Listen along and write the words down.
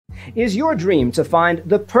Is your dream to find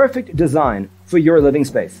the perfect design for your living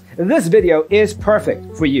space? This video is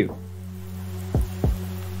perfect for you.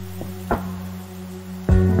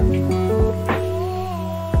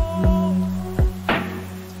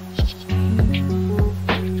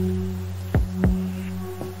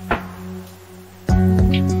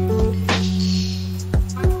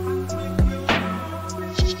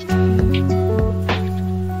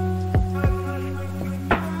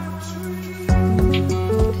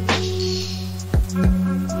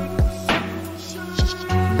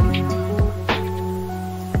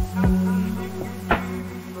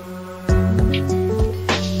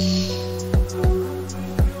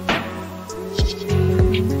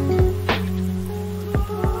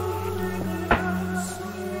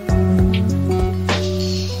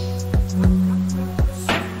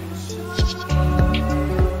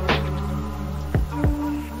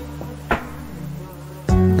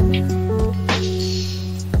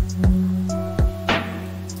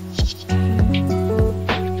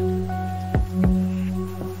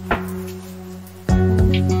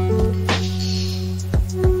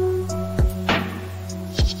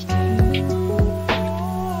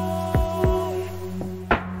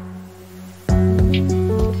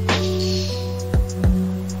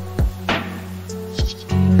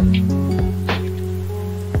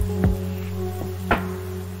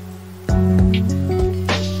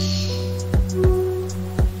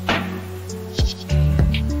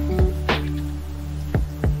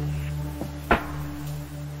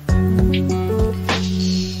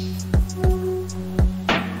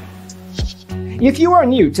 If you are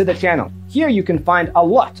new to the channel, here you can find a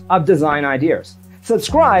lot of design ideas.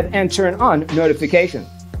 Subscribe and turn on notifications.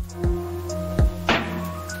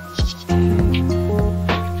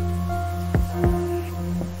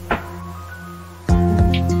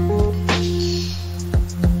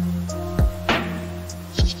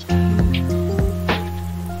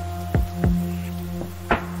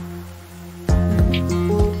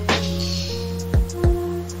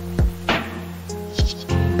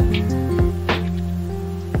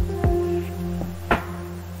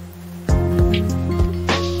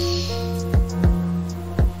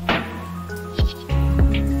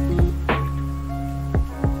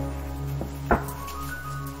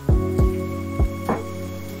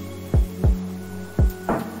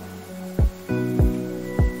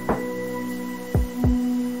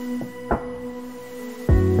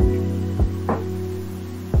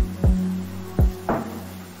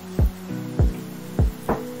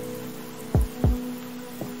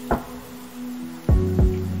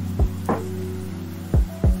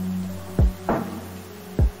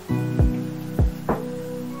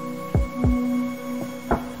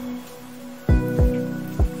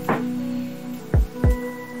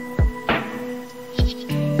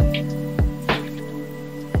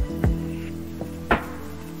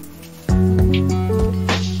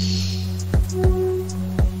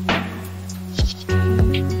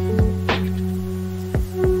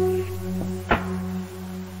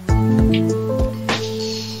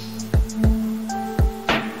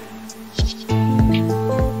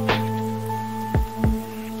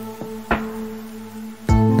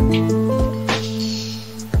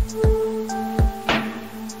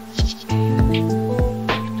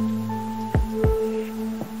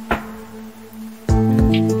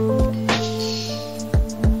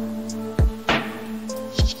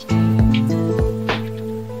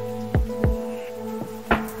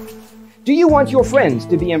 Do you want your friends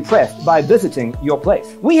to be impressed by visiting your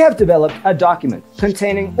place? We have developed a document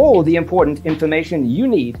containing all the important information you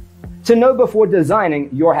need to know before designing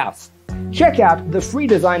your house. Check out the free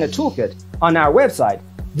designer toolkit on our website,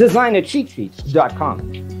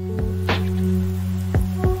 designercheatsheet.com.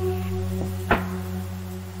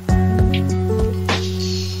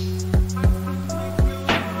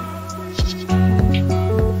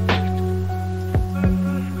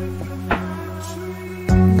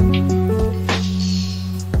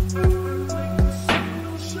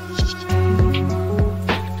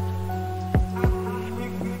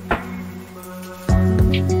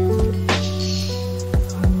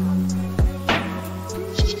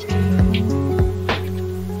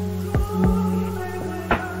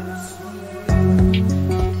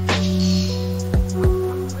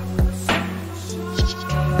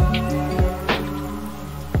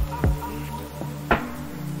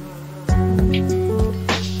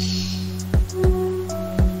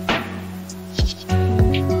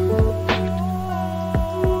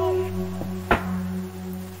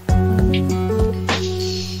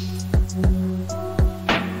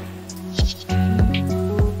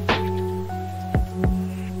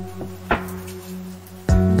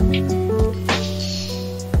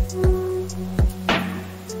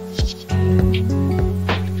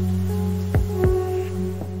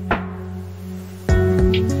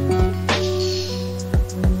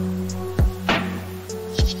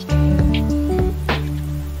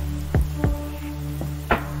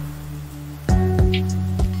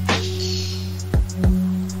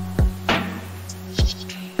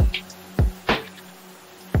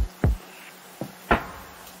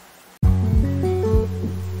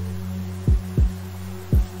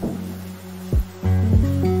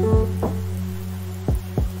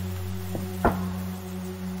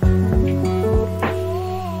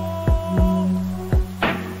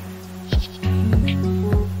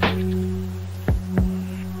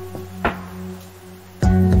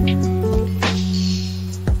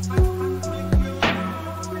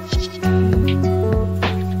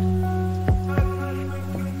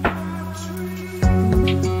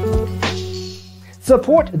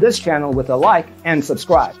 Support this channel with a like and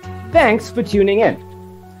subscribe. Thanks for tuning in.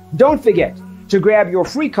 Don't forget to grab your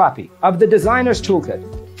free copy of the Designer's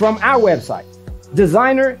Toolkit from our website,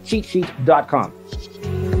 designercheatsheet.com.